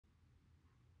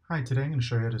Hi, today I'm going to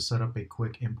show you how to set up a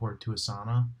quick import to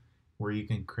Asana where you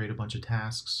can create a bunch of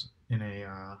tasks in a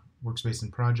workspace and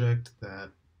project that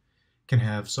can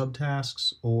have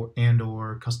subtasks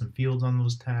or custom fields on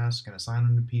those tasks and assign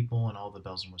them to people and all the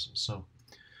bells and whistles. So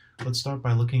let's start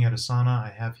by looking at Asana.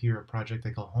 I have here a project I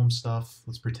call Home Stuff.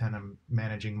 Let's pretend I'm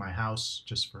managing my house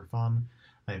just for fun.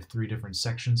 I have 3 different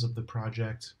sections of the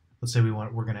project. Let's say we're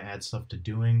going to add stuff to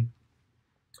doing.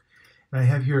 And I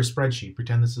have here a spreadsheet.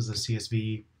 Pretend this is a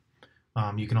CSV.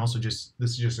 You can also this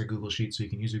is just a Google Sheet, so you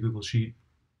can use a Google Sheet.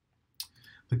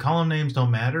 The column names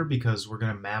don't matter because we're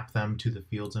going to map them to the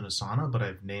fields in Asana, but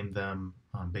I've named them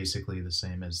basically the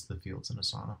same as the fields in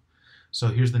Asana. So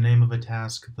here's the name of a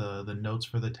task, the notes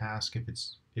for the task, if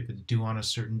it's due on a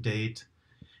certain date.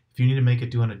 If you need to make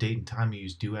it due on a date and time, you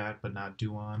use due at, but not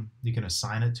due on. You can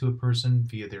assign it to a person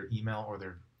via their email or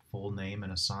their full name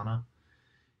in Asana.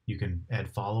 You can add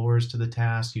followers to the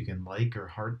task. You can like or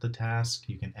heart the task.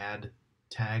 You can add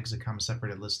tags that come a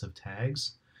separated list of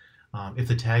tags. If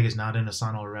the tag is not in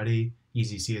Asana already,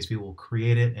 EasyCSV will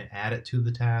create it and add it to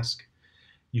the task.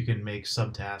 You can make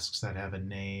subtasks that have a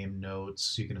name,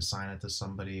 notes. You can assign it to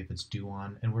somebody if it's due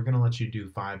on. And we're going to let you do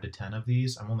 5 to 10 of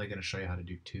these. I'm only going to show you how to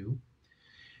do 2.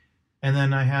 And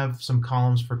then I have some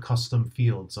columns for custom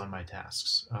fields on my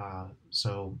tasks.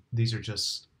 So these are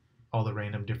just all the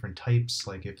random different types.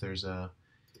 Like if there's a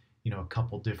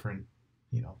couple different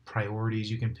priorities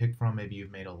you can pick from. Maybe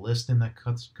you've made a list in that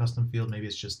custom field. Maybe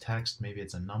it's just text. Maybe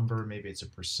it's a number. Maybe it's a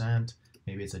percent.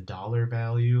 Maybe it's a dollar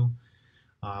value.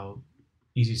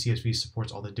 EasyCSV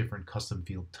supports all the different custom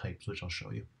field types, which I'll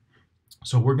show you.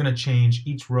 So we're going to change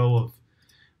each row of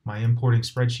my importing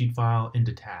spreadsheet file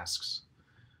into tasks.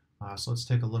 So let's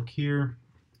take a look here.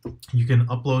 You can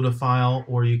upload a file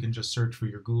or you can just search for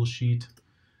your Google Sheet.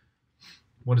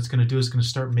 What it's going to do is going to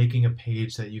start making a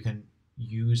page that you can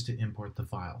use to import the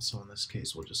file. So in this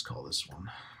case, we'll just call this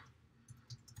one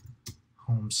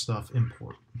Home Stuff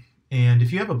Import. And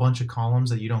if you have a bunch of columns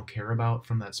that you don't care about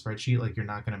from that spreadsheet, like you're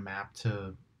not going to map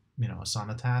to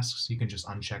Asana tasks, you can just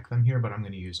uncheck them here, but I'm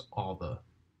going to use all the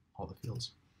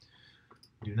fields.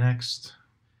 Do next.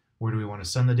 Where do we want to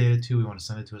send the data to? We want to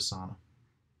send it to Asana.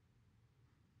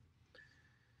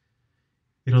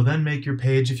 It'll then make your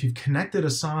page. If you've connected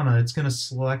Asana, it's going to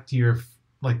select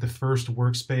the first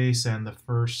workspace and the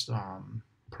first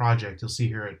project. You'll see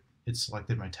here it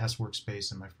selected my test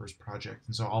workspace and my first project.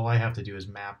 And so all I have to do is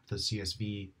map the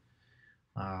CSV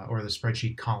or the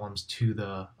spreadsheet columns to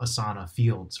the Asana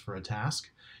fields for a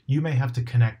task. You may have to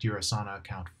connect your Asana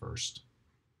account first.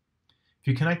 If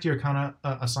you connect your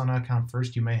Asana account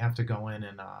first, you may have to go in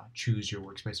and choose your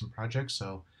workspace and project.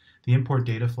 So the import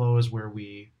data flow is where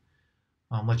we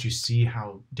let you see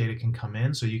how data can come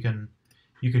in. So you can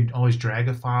always drag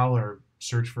a file or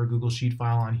search for a Google Sheet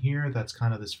file on here. That's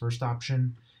kind of this first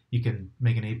option. You can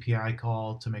make an API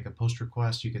call to make a post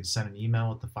request. You can send an email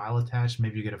with the file attached.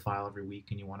 Maybe you get a file every week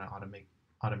and you want to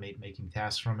automate making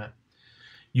tasks from it.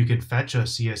 You can fetch a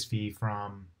CSV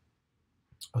from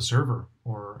a server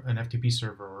or an FTP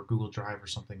server or Google Drive or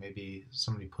something. Maybe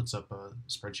somebody puts up a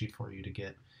spreadsheet for you to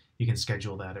get. You can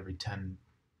schedule that every 10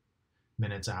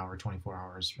 minutes, hour, 24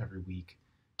 hours every week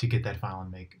to get that file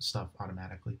and make stuff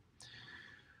automatically.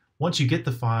 Once you get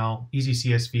the file,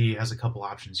 EasyCSV has a couple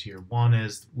options here. One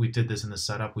is, we did this in the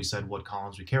setup, we said what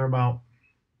columns we care about.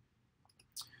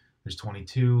 There's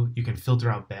 22. You can filter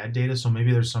out bad data, so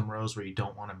maybe there's some rows where you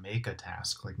don't want to make a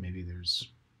task, like maybe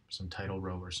there's some title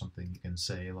row or something. You can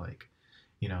say like,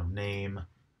 name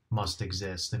must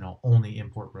exist, and I'll only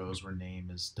import rows where name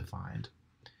is defined.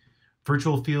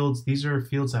 Virtual fields, these are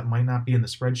fields that might not be in the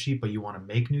spreadsheet, but you want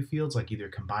to make new fields, like either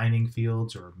combining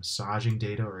fields or massaging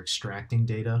data or extracting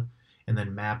data, and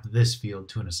then map this field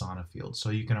to an Asana field.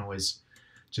 So you can always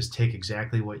just take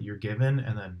exactly what you're given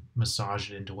and then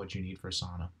massage it into what you need for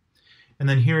Asana. And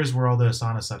then here's where all the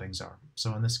Asana settings are.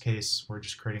 So in this case, we're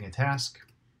just creating a task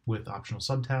with optional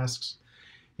subtasks,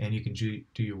 and you can do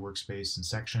your workspace and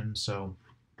section. So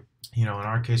in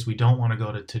our case, we don't want to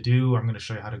go to do. I'm going to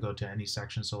show you how to go to any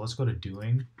section. So let's go to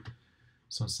doing.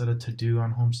 So instead of to do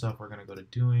on Home Stuff, we're going to go to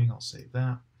doing. I'll save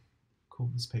that.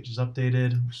 Cool. This page is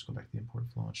updated. We'll just go back to the import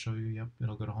flow and show you. Yep,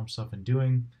 it'll go to Home Stuff and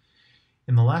doing.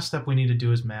 And the last step we need to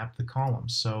do is map the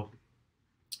columns. So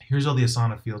here's all the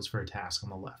Asana fields for a task on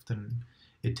the left, and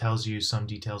it tells you some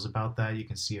details about that. You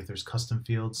can see if there's custom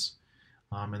fields,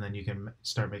 and then you can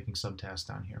start making subtasks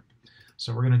down here.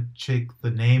 So we're going to take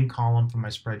the name column from my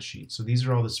spreadsheet. So these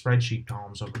are all the spreadsheet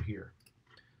columns over here.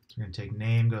 So we're going to take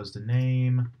name goes to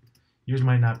name. Yours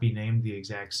might not be named the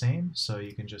exact same, so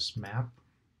you can just map.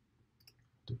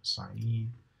 Do assignee.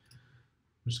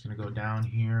 I'm just going to go down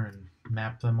here and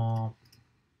map them all.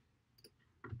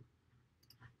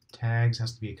 Tags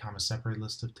has to be a comma separated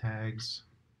list of tags.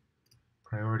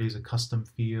 Priority is a custom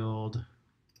field.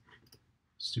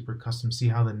 Super custom. See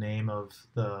how the name of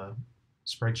the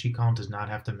spreadsheet column does not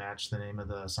have to match the name of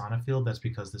the Asana field? That's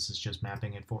because this is just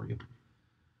mapping it for you.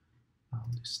 We'll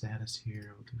do status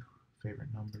here. We'll do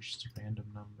favorite numbers, just a random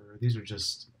number. These are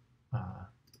just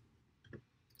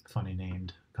funny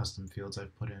named custom fields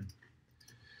I've put in.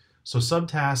 So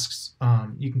subtasks,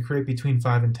 you can create between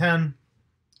 5 and 10.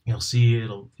 You'll see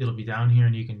it'll be down here,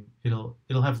 and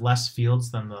it'll have less fields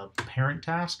than the parent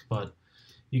task, but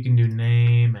you can do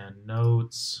name and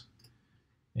notes,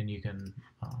 and you can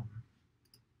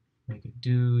make it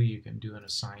due. You can do an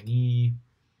assignee.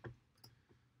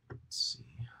 Let's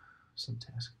see,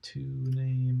 subtask 2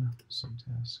 name,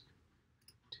 subtask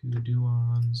 2 due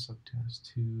on, subtask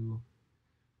 2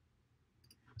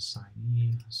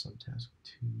 assignee, subtask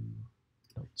 2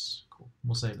 notes. Cool.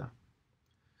 We'll save that.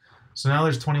 So now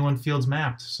there's 21 fields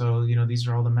mapped. So these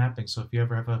are all the mapping. So if you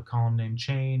ever have a column name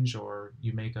change or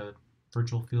you make a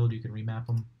virtual field, you can remap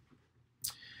them.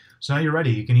 So now you're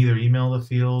ready. You can either email the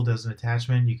field as an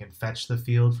attachment, you can fetch the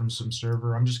field from some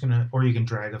server. Or you can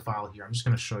drag a file here. I'm just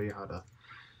gonna show you how to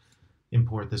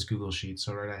import this Google Sheet.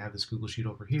 So I have this Google Sheet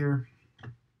over here.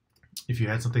 If you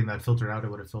had something that filtered out,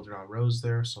 it would have filtered out rows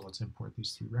there. So let's import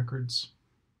these 3 records.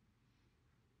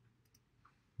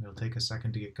 It'll take a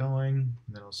second to get going, and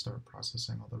then it'll start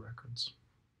processing all the records.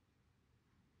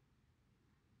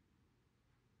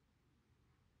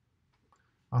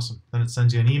 Awesome. Then it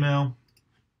sends you an email.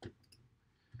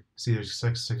 See there's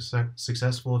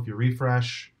successful. If you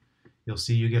refresh, you'll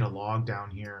see you get a log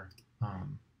down here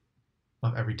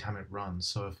of every time it runs.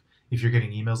 So if you're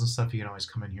getting emails and stuff, you can always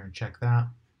come in here and check that.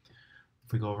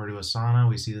 If we go over to Asana,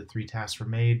 we see the 3 tasks were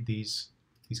made. These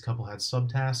couple had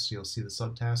subtasks. So you'll see the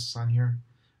subtasks on here.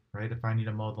 Right? If I need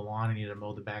to mow the lawn, I need to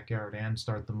mow the backyard and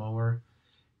start the mower.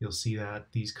 You'll see that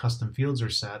these custom fields are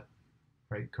set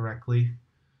correctly.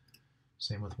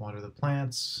 Same with water the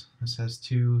plants. This has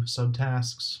 2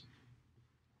 subtasks.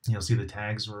 You'll see the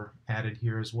tags were added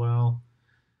here as well.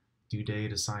 Due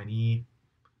date, assignee.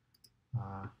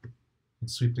 And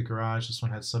sweep the garage. This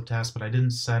one had subtasks, but I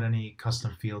didn't set any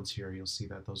custom fields here. You'll see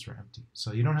that those were empty.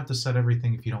 So you don't have to set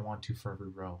everything if you don't want to for every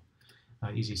row.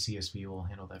 EasyCSV will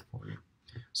handle that for you.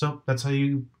 So that's how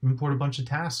you import a bunch of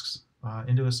tasks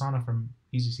into Asana from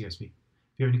EasyCSV. If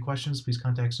you have any questions, please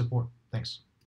contact support. Thanks.